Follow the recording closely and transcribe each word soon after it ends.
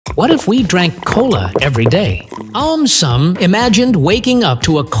What if we drank cola every day? AumSum imagined waking up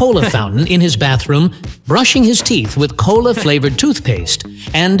to a cola fountain in his bathroom, brushing his teeth with cola-flavored toothpaste,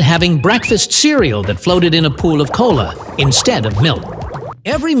 and having breakfast cereal that floated in a pool of cola instead of milk.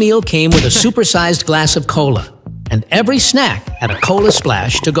 Every meal came with a supersized glass of cola, and every snack had a cola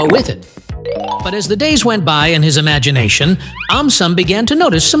splash to go with it. But as the days went by in his imagination, AumSum began to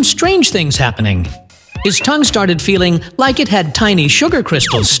notice some strange things happening. His tongue started feeling like it had tiny sugar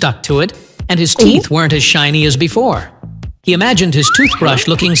crystals stuck to it, and his teeth weren't as shiny as before. He imagined his toothbrush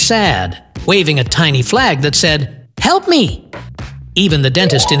looking sad, waving a tiny flag that said, "Help me!" Even the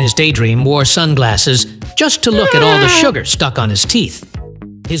dentist in his daydream wore sunglasses just to look at all the sugar stuck on his teeth.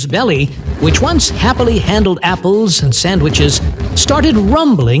 His belly, which once happily handled apples and sandwiches, started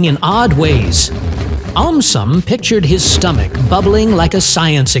rumbling in odd ways. AumSum pictured his stomach bubbling like a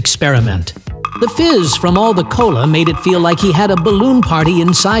science experiment. The fizz from all the cola made it feel like he had a balloon party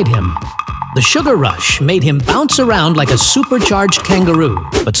inside him. The sugar rush made him bounce around like a supercharged kangaroo,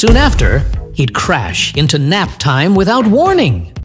 but soon after, he'd crash into nap time without warning.